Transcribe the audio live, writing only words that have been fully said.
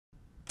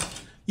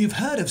You've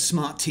heard of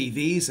smart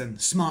TVs and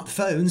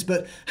smartphones,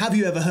 but have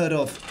you ever heard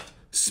of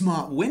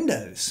smart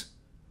windows?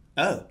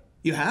 Oh,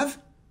 you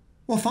have?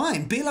 Well,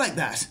 fine, be like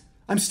that.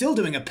 I'm still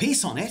doing a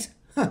piece on it.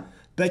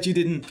 Bet you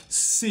didn't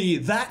see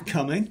that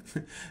coming.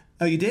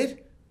 Oh, you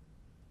did?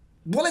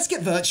 Well, let's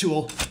get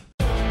virtual.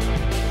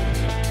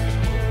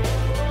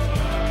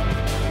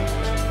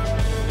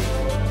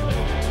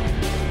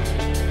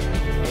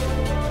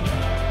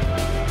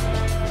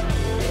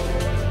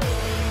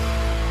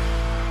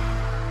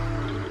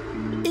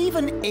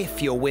 Even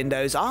if your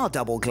windows are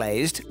double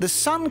glazed, the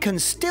sun can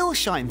still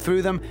shine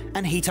through them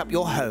and heat up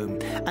your home,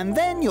 and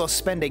then you're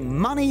spending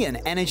money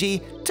and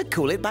energy to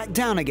cool it back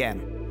down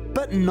again.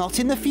 But not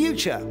in the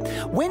future.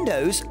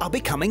 Windows are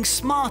becoming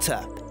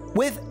smarter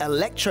with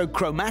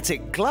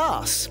electrochromatic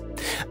glass.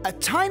 A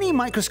tiny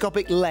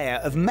microscopic layer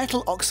of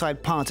metal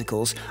oxide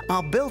particles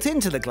are built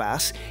into the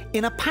glass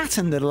in a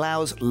pattern that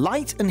allows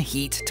light and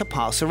heat to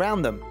pass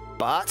around them.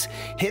 But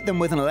hit them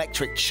with an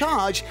electric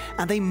charge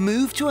and they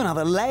move to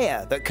another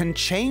layer that can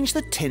change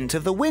the tint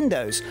of the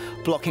windows,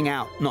 blocking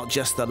out not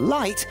just the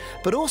light,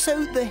 but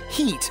also the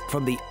heat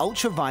from the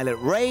ultraviolet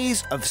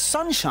rays of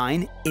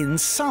sunshine in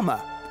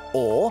summer.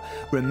 Or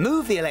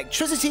remove the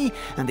electricity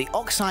and the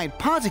oxide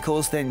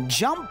particles then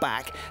jump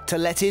back to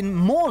let in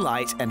more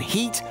light and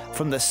heat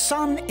from the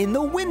sun in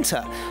the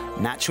winter,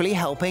 naturally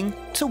helping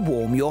to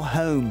warm your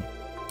home.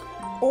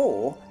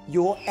 Or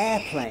your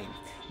airplane.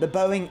 The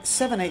Boeing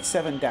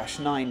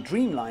 787-9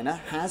 Dreamliner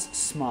has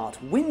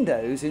smart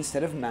windows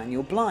instead of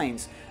manual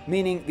blinds,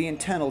 meaning the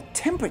internal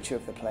temperature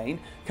of the plane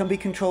can be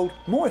controlled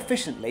more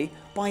efficiently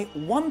by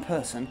one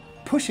person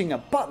pushing a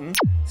button,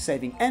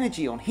 saving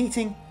energy on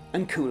heating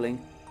and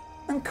cooling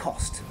and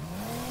cost.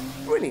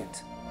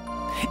 Brilliant.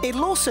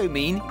 It'll also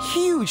mean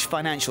huge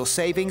financial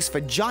savings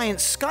for giant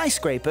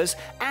skyscrapers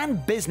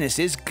and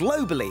businesses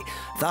globally,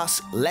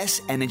 thus less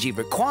energy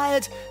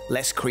required,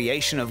 less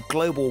creation of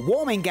global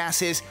warming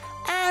gases,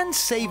 and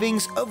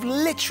savings of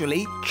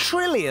literally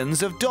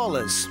trillions of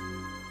dollars.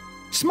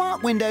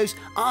 Smart windows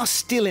are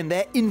still in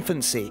their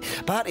infancy,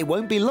 but it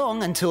won't be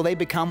long until they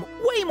become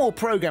way more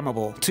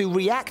programmable to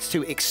react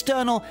to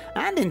external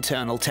and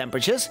internal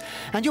temperatures,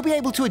 and you'll be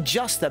able to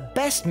adjust the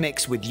best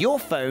mix with your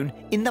phone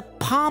in the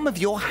palm of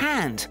your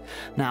hand.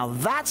 Now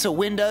that's a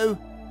window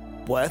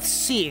worth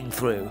seeing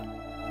through.